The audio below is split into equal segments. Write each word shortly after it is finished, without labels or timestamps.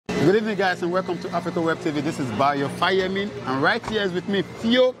Good evening, guys, and welcome to Africa Web TV. This is Bayo Fayemi, and right here is with me,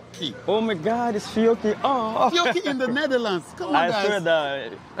 Fiokee. Oh my God, it's Fiokee. Oh, Fiokee in the Netherlands. Come on, guys. I swear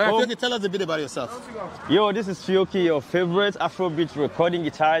that. Fiokee, tell us a bit about yourself. Yo, this is Fiokee, your favorite Afrobeats recording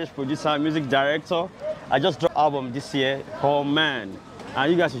guitarist, producer, music director. I just dropped an album this year called Man,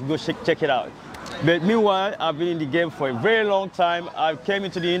 and you guys should go check it out. But meanwhile, I've been in the game for a very long time. I came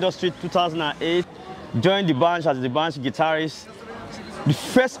into the industry in 2008, joined the band as the band's guitarist. The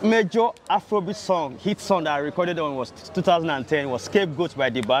first major Afrobeat song, hit song that I recorded on was 2010, was Scapegoat by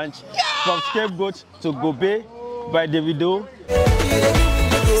the band. Yeah! From Scapegoat to Gobe by Davido.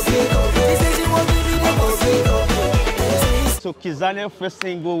 To Kizane first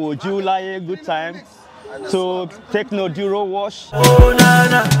single, Would You Lie, Good Time. To Techno Duro Wash. Oh, na,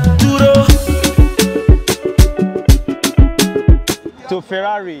 na, Duro. To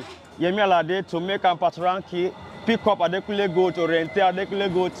Ferrari, Yemi Alade, to Make and Patoranki. Pick Up Adekule Goat, Oriente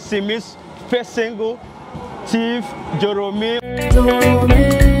Adekule Goat, Simis, first single, Thief, Jerome. If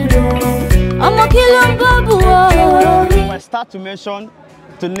I start to mention,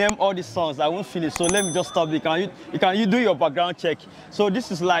 to name all the songs, I won't finish. So let me just stop. You do your background check. So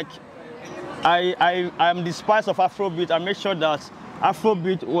this is like, I am the spice of Afrobeat. I make sure that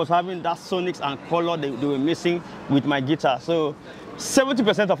Afrobeat was having that sonics and color they were missing with my guitar. So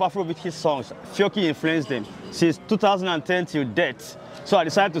 70% of Afrobeat hit songs, Fiokee influenced them since 2010 till date. So I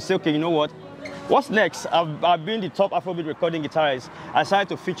decided to say, okay, you know what? What's next? I've been the top Afrobeat recording guitarist. I decided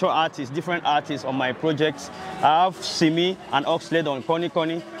to feature artists, different artists on my projects. I have Simi and Oxlade on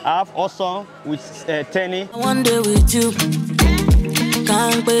Connie. I have Awesome with Tenny. One day with you.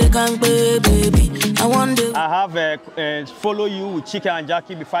 Can't pay, baby. I wonder. I have Follow You with Chika and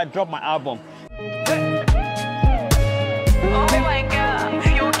Jackie before I drop my album. Oh my God,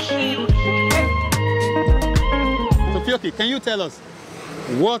 Fiokee. So Fiokee, can you tell us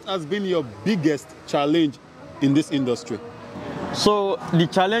what has been your biggest challenge in this industry? So the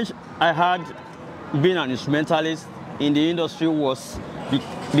challenge I had being an instrumentalist in the industry was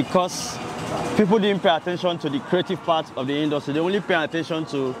because people didn't pay attention to the creative part of the industry. They only pay attention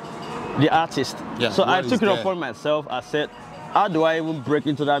to the artist. Yeah, so I took it upon myself. I said, how do I even break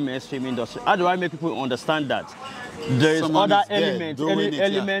into that mainstream industry? How do I make people understand that there is other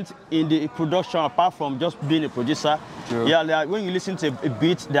elements in the production apart from just being a producer? True. Yeah, like when you listen to a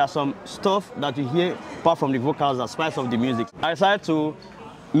beat, there are some stuff that you hear apart from the vocals that spice of the music. I decided to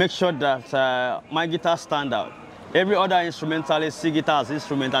make sure that my guitar stand out. Every other instrumentalist see guitar as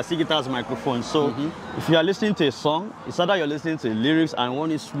instrument, I see guitar as microphone. So if you are listening to a song, it's either you're listening to lyrics and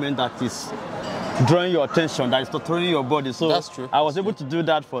one instrument that is drawing your attention, that is torturing your body. So that's true. I was able to do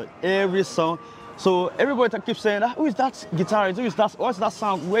that for every song. So everybody keeps saying, who is that guitarist? Who is that? What's that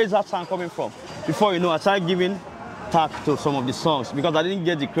sound? Where is that sound coming from? Before you know, I started giving tag to some of the songs because I didn't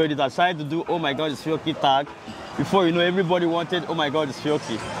get the credit. I decided to do, oh my God, it's Fiokee tag. Before you know, everybody wanted, oh my God, it's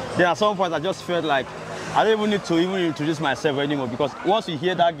Fiokee. Then at some point, I just felt like I don't even need to introduce myself anymore because once you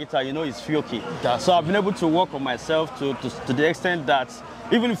hear that guitar, you know it's Fiokee. So I've been able to work on myself to the extent that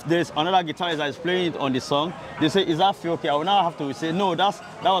even if there's another guitarist that is playing it on the song, they say, is that Fiokee? I will now have to say, no, that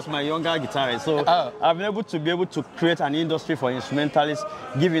was my younger guitarist. So I've been able to create an industry for instrumentalists,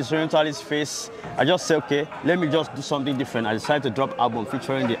 give instrumentalists face. I just say, okay, let me just do something different. I decided to drop album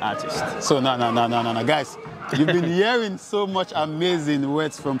featuring the artist. So no, guys, you've been hearing so much amazing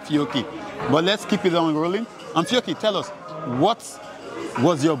words from Fiokee, but let's keep it on rolling. And Fiokee, tell us, what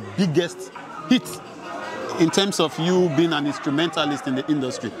was your biggest hit in terms of you being an instrumentalist in the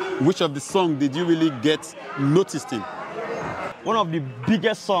industry? Which of the songs did you really get noticed in? One of the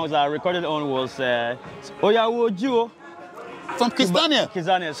biggest songs I recorded on was Oya Woju. From Kizania?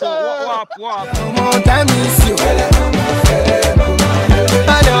 Kizania. So what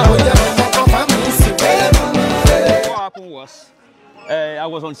happened was, I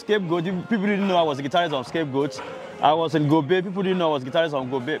was on Scapegoat. People didn't know I was a guitarist on Scapegoat. I was in Gobe. People didn't know I was a guitarist on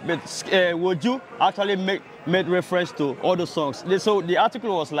Gobe. But Woju actually made reference to all the songs. So the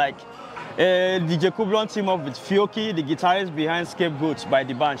article was like, DJ Kublon team up with Fiokee, the guitarist behind Scapegoat by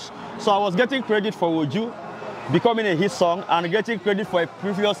the bunch. So I was getting credit for Woju becoming a hit song and getting credit for a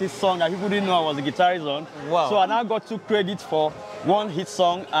previous hit song that people didn't know I was a guitarist on. Wow. So I now got 2 credits for one hit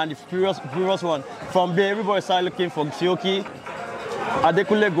song and the previous one. From there, everybody started looking for Fiokee.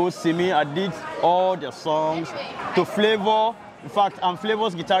 Adekule Go Simi, I did all their songs. To Flavor, in fact, I'm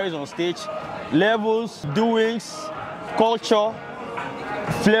Flavor's guitarist on stage. Levels, Doings, Culture,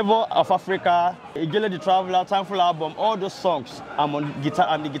 Flavor of Africa, Igele the Traveler, Timeful Album, all those songs, I'm on guitar,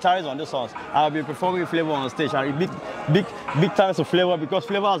 I'm the guitarist on those songs. I've been performing Flavor on stage, and big thanks to Flavor, because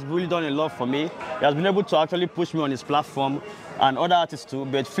Flavor has really done a lot for me. He has been able to actually push me on his platform, and other artists too.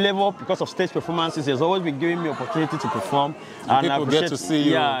 But Flavor, because of stage performances, has always been giving me opportunity to perform. And people get to see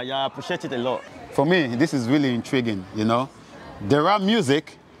you. Yeah, I appreciate it a lot. For me, this is really intriguing, you know. There are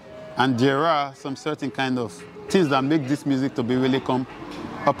music, and there are some certain kind of things that make this music to be really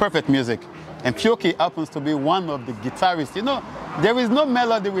a perfect music. And Fiokee happens to be one of the guitarists. You know, there is no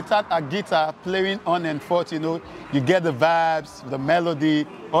melody without a guitar playing on and forth, you know. You get the vibes, the melody,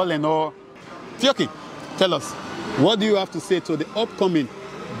 all in all. Fiokee, tell us, what do you have to say to the upcoming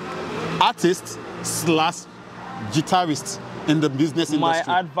artists / guitarists in the business industry?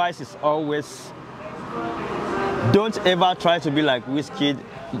 My advice is always, don't ever try to be like Wizkid,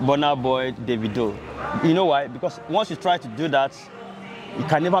 Burna Boy, Davido. You know why? Because once you try to do that, you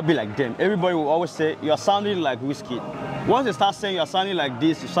can never be like them. Everybody will always say, you're sounding like Wizkid. Once they start saying you're sounding like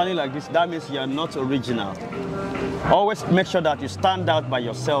this, you're sounding like this, that means you're not original. Always make sure that you stand out by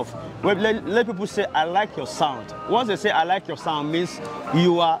yourself. Let people say, I like your sound. Once they say, I like your sound, means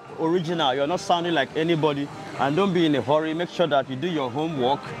you are original. You're not sounding like anybody. And don't be in a hurry. Make sure that you do your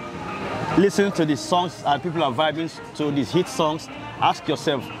homework. Listen to the songs and people are vibing to these hit songs. Ask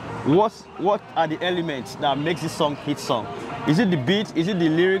yourself, what are the elements that makes this song hit song? Is it the beat? Is it the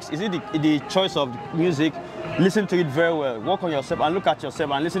lyrics? Is it the choice of music? Listen to it very well. Work on yourself and look at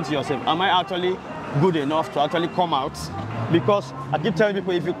yourself and listen to yourself. Am I actually good enough to actually come out? Because I keep telling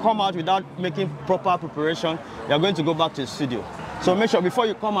people, if you come out without making proper preparation, you're going to go back to the studio. So make sure before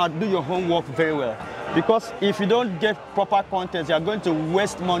you come out, do your homework very well. Because if you don't get proper content, you're going to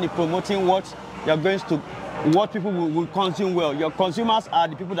waste money promoting what people will consume well. Your consumers are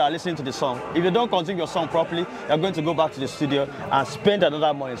the people that are listening to the song. If you don't consume your song properly, you're going to go back to the studio and spend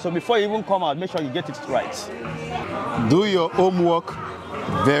another money. So before you even come out, make sure you get it right. Do your homework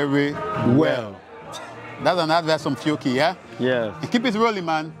very well. That's an advice from Fiokee, yeah? Yeah. And keep it rolling,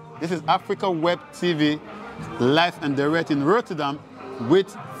 man. This is Africa Web TV, live and direct in Rotterdam with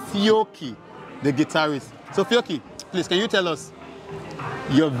Fiokee, the guitarist. So Fiokee, please, can you tell us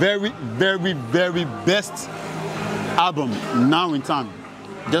your very, very, very best album now in town?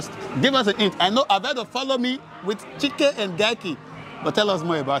 Just give us a hint. I know I've had to follow me with Chike and Gaiki, but tell us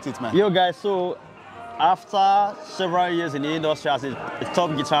more about it, man. Yo, guys, so after several years in the industry as a top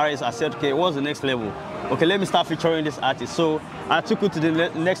guitarist, I said, okay, what's the next level? Okay, let me start featuring this artist. So I took it to the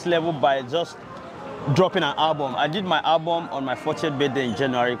next level by just dropping an album. I did my album on my 40th birthday in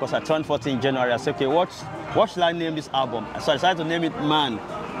January because I turned 40 in January. I said, okay, what should I name this album? So I decided to name it Man.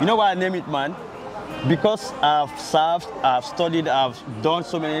 You know why I named it Man? Because I've served, I've studied, I've done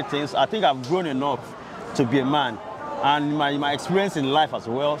so many things. I think I've grown enough to be a man. And my experience in life as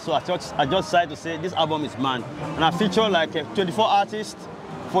well. So I just decided to say this album is Man. And I feature like 24 artists,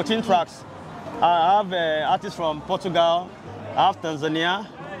 14 tracks. I have artists from Portugal, I have Tanzania,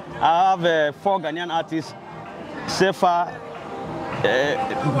 I have 4 Ghanaian artists, Sefa,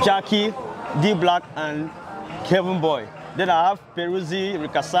 Jackie, D Black, and Kevin Boy. Then I have Peruzzi,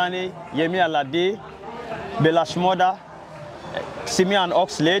 Rikasani, Yemi Alade, Bella Shmoda, Simeon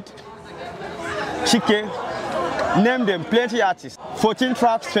Oxlade, Chike. Name them, plenty artists. 14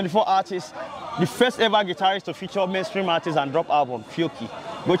 tracks, 24 artists. The first ever guitarist to feature mainstream artists and drop album, Fiokee.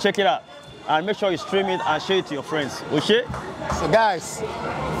 Go check it out. And make sure you stream it and share it to your friends. Okay? So guys,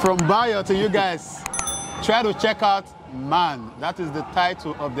 from Bayo to you guys, try to check out Man. That is the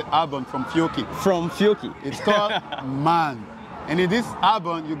title of the album from Fiokee. From Fiokee. It's called Man. And in this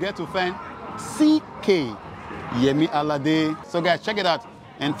album, you get to find CK, Yemi Alade. So guys, check it out.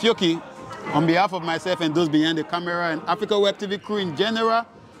 And Fiokee, on behalf of myself and those behind the camera and Africa Web TV crew in general,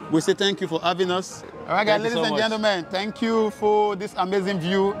 we say thank you for having us. All right, guys, ladies and gentlemen, thank you for this amazing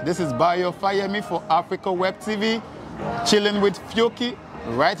view. This is Bayo Fayemi for Africa Web TV, chilling with Fiokee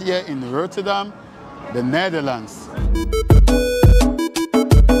right here in Rotterdam, the Netherlands. I'm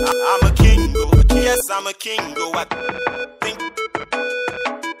a king, yes, I'm a king.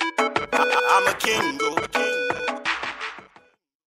 I'm a king.